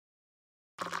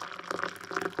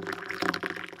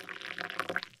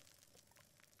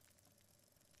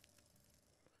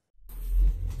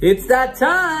It's that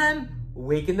time!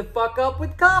 Waking the fuck up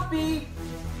with coffee!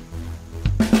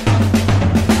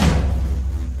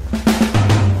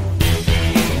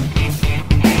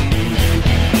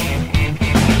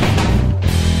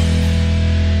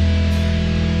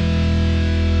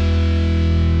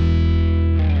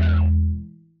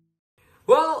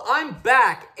 Well, I'm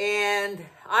back, and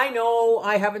I know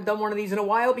I haven't done one of these in a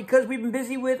while because we've been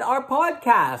busy with our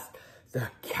podcast, The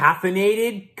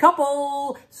Caffeinated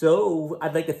Couple. So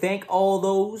I'd like to thank all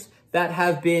those that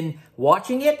have been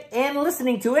watching it and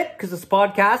listening to it, because it's a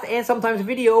podcast and sometimes a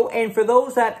video. And for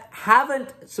those that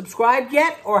haven't subscribed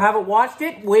yet or haven't watched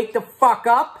it, wake the fuck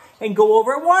up and go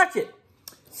over and watch it.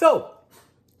 So,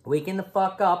 waking the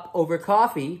fuck up over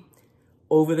coffee,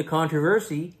 over the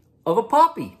controversy of a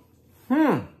poppy.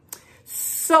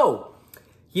 So,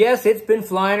 yes, it's been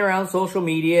flying around social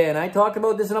media, and I talked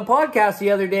about this in a podcast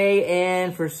the other day,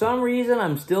 and for some reason,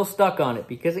 I'm still stuck on it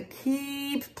because it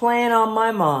keeps playing on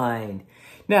my mind.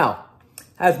 Now,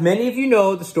 as many of you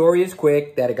know, the story is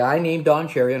quick, that a guy named Don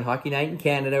Cherry on Hockey Night in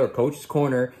Canada, or Coach's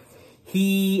Corner,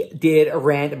 he did a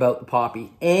rant about the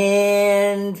poppy,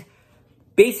 and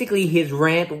basically, his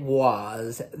rant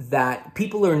was that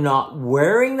people are not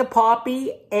wearing the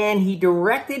poppy, and he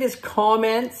directed his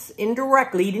comments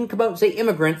indirectly. He didn't come out and say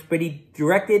immigrants, but he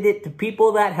directed it to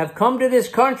people that have come to this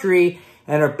country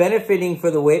and are benefiting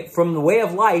from the way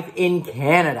of life in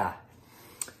Canada.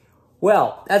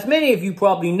 Well, as many of you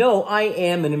probably know, I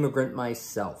am an immigrant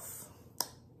myself.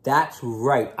 That's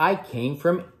right. I came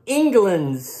from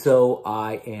England, so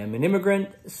I am an immigrant,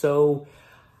 so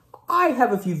I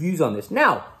have a few views on this.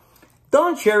 Now,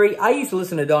 Don Cherry, I used to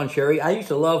listen to Don Cherry. I used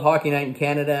to love Hockey Night in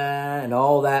Canada and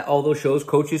all that, all those shows,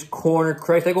 Coach's Corner,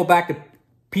 Christ. I go back to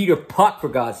Peter Puck, for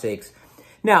God's sakes.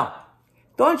 Now,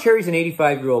 Don Cherry's an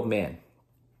 85-year-old man.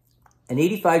 An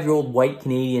 85-year-old white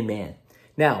Canadian man.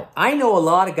 Now, I know a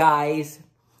lot of guys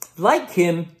like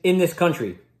him in this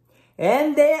country.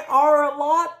 And there are a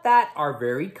lot that are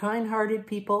very kind-hearted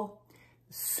people.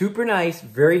 Super nice,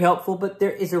 very helpful, but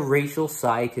there is a racial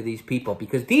side to these people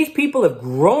because these people have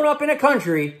grown up in a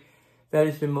country that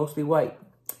has been mostly white.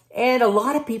 And a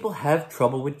lot of people have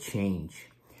trouble with change.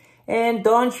 And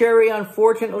Don Cherry,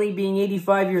 unfortunately, being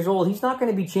 85 years old, he's not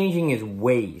going to be changing his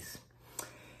ways.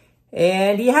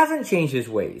 And he hasn't changed his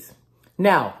ways.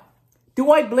 Now, do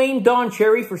I blame Don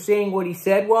Cherry for saying what he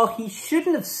said? Well, he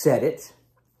shouldn't have said it.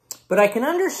 But I can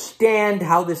understand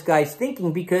how this guy's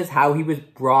thinking because how he was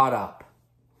brought up.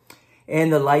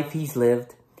 And the life he's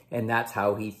lived, and that's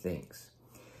how he thinks.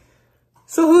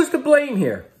 So who's to blame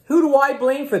here? Who do I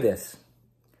blame for this?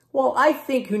 Well, I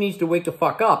think who needs to wake the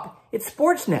fuck up, it's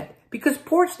Sportsnet. Because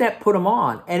Sportsnet put him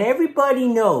on, and everybody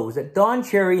knows that Don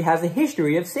Cherry has a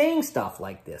history of saying stuff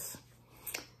like this.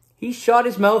 He shot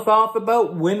his mouth off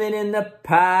about women in the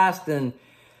past, and,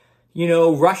 you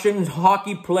know, Russian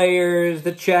hockey players,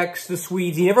 the Czechs, the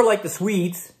Swedes. He never liked the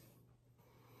Swedes.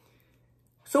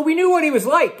 So we knew what he was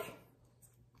like.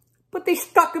 But they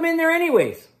stuck him in there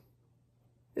anyways.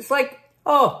 It's like,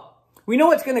 oh, we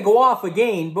know it's going to go off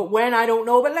again, but when, I don't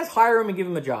know, but let's hire him and give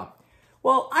him a job.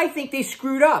 Well, I think they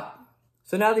screwed up.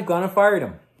 So now they've gone and fired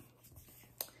him.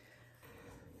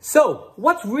 So,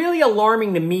 what's really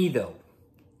alarming to me, though,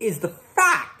 is the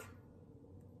fact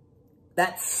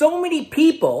that so many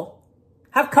people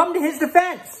have come to his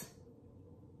defense.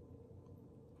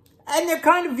 And they're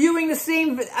kind of viewing the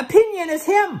same opinion as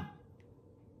him.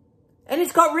 And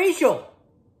it's got racial.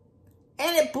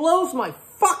 And it blows my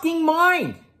fucking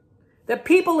mind that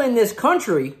people in this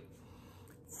country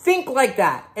think like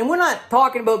that. And we're not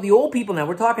talking about the old people now.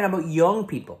 We're talking about young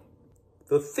people.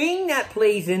 The thing that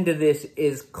plays into this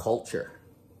is culture.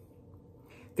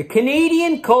 The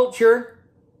Canadian culture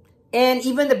and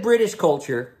even the British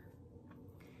culture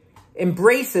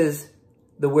embraces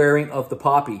the wearing of the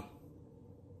poppy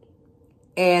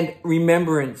and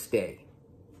Remembrance Day.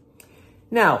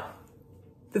 Now,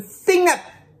 the thing that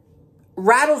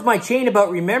rattles my chain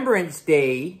about Remembrance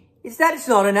Day is that it's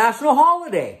not a national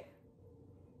holiday.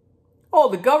 Oh,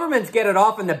 the governments get it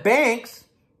off in the banks.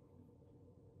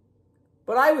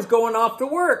 But I was going off to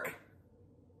work.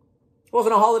 It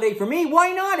wasn't a holiday for me.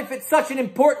 Why not if it's such an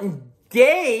important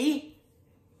day?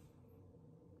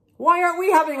 Why aren't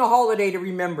we having a holiday to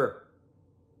remember?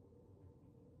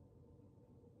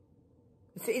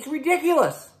 It's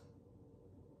ridiculous.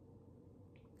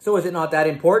 So is it not that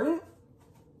important?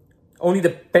 Only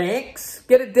the banks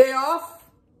get a day off?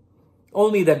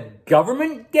 Only the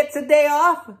government gets a day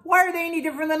off? Why are they any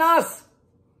different than us?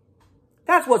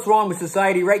 That's what's wrong with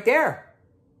society right there.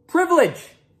 Privilege.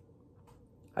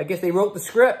 I guess they wrote the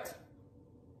script.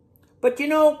 But you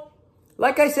know,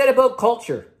 like I said about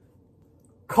culture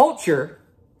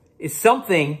is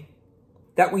something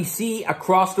that we see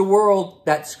across the world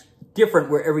that's different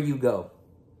wherever you go.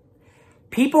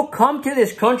 People come to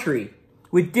this country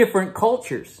with different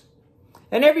cultures.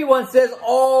 And everyone says,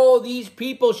 oh, these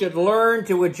people should learn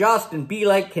to adjust and be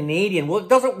like Canadian. Well, it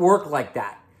doesn't work like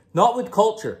that. Not with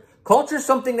culture. Culture is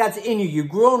something that's in you. You've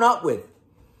grown up with.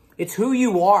 It's who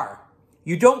you are.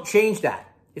 You don't change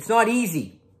that. It's not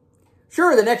easy.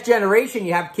 Sure, the next generation,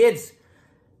 you have kids,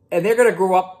 and they're going to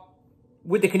grow up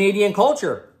with the Canadian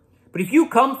culture. But if you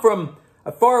come from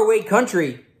a faraway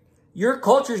country, your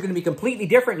culture is going to be completely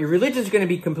different. Your religion is going to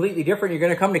be completely different. You're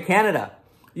going to come to Canada.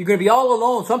 You're going to be all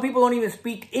alone. Some people don't even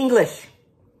speak English.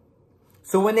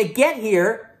 So when they get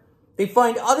here, they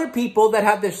find other people that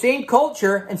have the same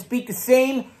culture and speak the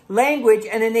same language,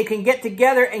 and then they can get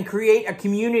together and create a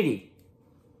community.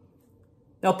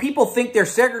 Now, people think they're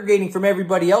segregating from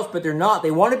everybody else, but they're not.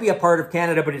 They want to be a part of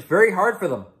Canada, but it's very hard for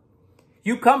them.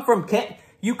 You come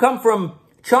from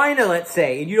China, let's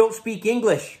say, and you don't speak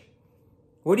English.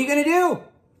 What are you going to do?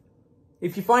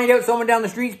 If you find out someone down the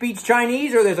street speaks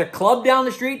Chinese, or there's a club down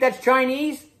the street that's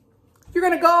Chinese, you're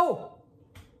going to go.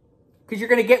 Because you're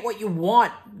going to get what you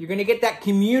want. You're going to get that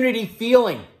community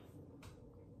feeling.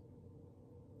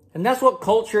 And that's what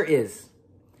culture is.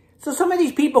 So some of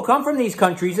these people come from these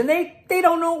countries and they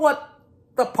don't know what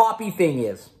the poppy thing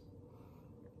is.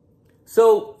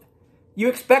 So you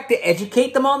expect to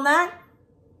educate them on that?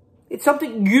 It's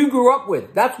something you grew up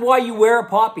with. That's why you wear a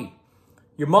poppy.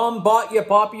 Your mom bought you a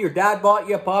poppy, your dad bought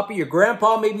you a poppy, your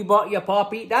grandpa maybe bought you a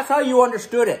poppy. That's how you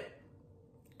understood it.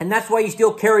 And that's why you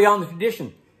still carry on the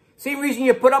tradition. Same reason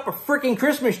you put up a freaking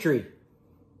Christmas tree.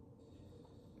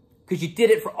 Because you did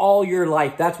it for all your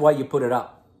life. That's why you put it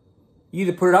up. You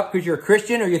either put it up because you're a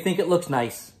Christian or you think it looks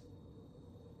nice.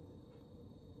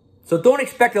 So don't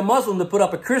expect a Muslim to put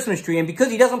up a Christmas tree. And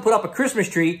because he doesn't put up a Christmas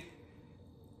tree,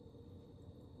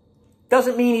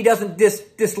 doesn't mean he doesn't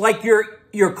dislike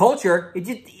your culture.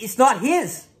 It's not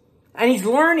his. And he's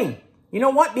learning. You know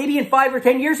what? Maybe in 5 or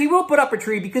 10 years he will put up a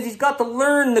tree because he's got to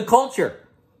learn the culture.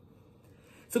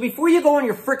 So before you go on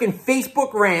your freaking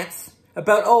Facebook rants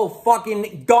about, oh,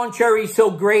 fucking Don Cherry's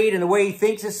so great and the way he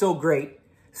thinks is so great,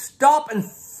 stop and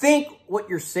think what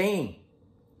you're saying.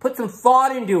 Put some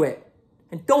thought into it.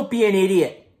 And don't be an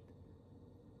idiot.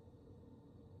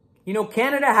 You know,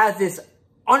 Canada has this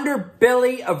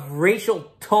underbelly of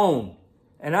racial tone.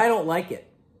 And I don't like it.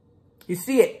 You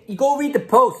see it. You go read the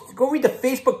posts. Go read the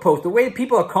Facebook post. The way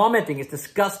people are commenting is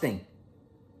disgusting.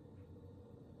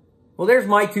 Well, there's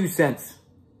my 2 cents.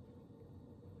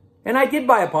 And I did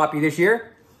buy a poppy this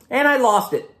year. And I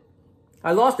lost it.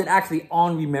 I lost it actually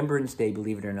on Remembrance Day,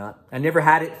 believe it or not. I never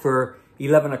had it for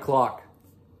 11 o'clock.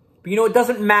 But you know, it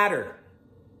doesn't matter.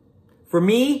 For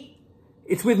me,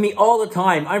 it's with me all the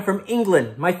time. I'm from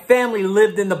England. My family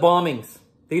lived in the bombings.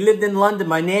 They lived in London.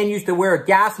 My nan used to wear a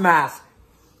gas mask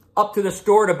up to the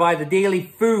store to buy the daily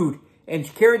food. And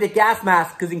she carried the gas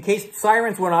mask because in case the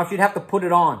sirens went off, she'd have to put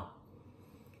it on.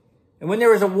 And when there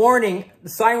was a warning, the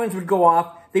sirens would go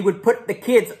off. They would put the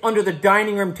kids under the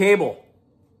dining room table.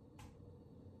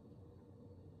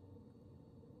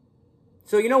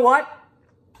 So you know what?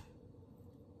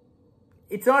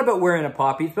 It's not about wearing a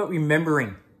poppy. It's about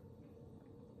remembering.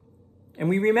 And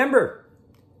we remember.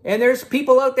 And there's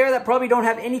people out there that probably don't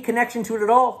have any connection to it at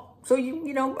all. So,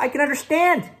 you know, I can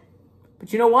understand.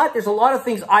 But you know what? There's a lot of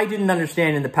things I didn't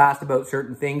understand in the past about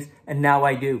certain things. And now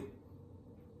I do.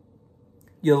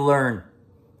 You learn.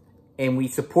 And we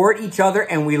support each other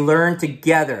and we learn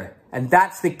together. And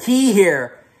that's the key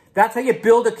here. That's how you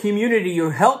build a community. You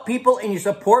help people and you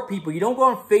support people. You don't go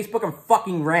on Facebook and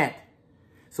fucking rant.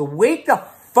 So wake the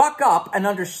fuck up and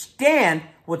understand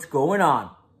what's going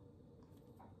on.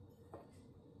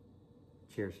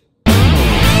 Cheers.